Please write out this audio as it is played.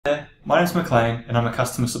My name's Maclean and I'm a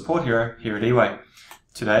customer support hero here at MYeWAY.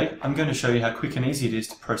 Today I'm going to show you how quick and easy it is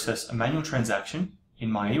to process a manual transaction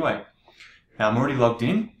in MYeWAY. Now I'm already logged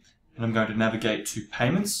in and I'm going to navigate to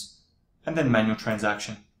Payments and then Manual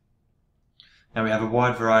Transaction. Now we have a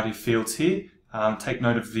wide variety of fields here. Take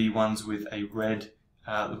note of the ones with a red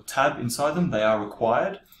little tab inside them. They are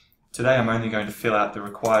required. Today I'm only going to fill out the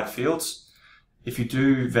required fields. If you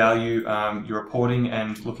do value your reporting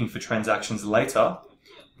and looking for transactions later,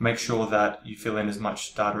 make sure that you fill in as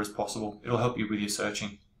much data as possible. It'll help you with your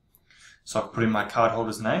searching. So I've put in my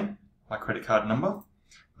cardholder's name, my credit card number.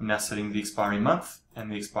 I'm now setting the expiry month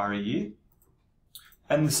and the expiry year.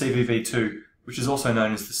 And the CVV2, which is also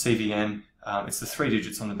known as the CVN. It's the 3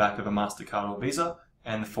 digits on the back of a MasterCard or Visa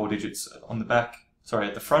and the 4 digits on the back,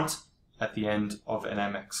 at the front, at the end of an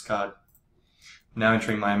Amex card. I'm now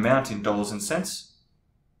entering my amount in dollars and cents.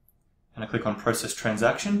 And I click on Process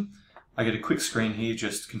Transaction. I get a quick screen here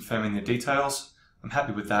just confirming the details. I'm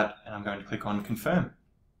happy with that and I'm going to click on Confirm.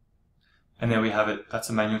 And there we have it. That's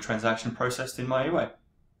a manual transaction processed in MYeWAY.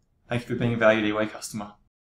 Thank you for being a valued MYeWAY customer.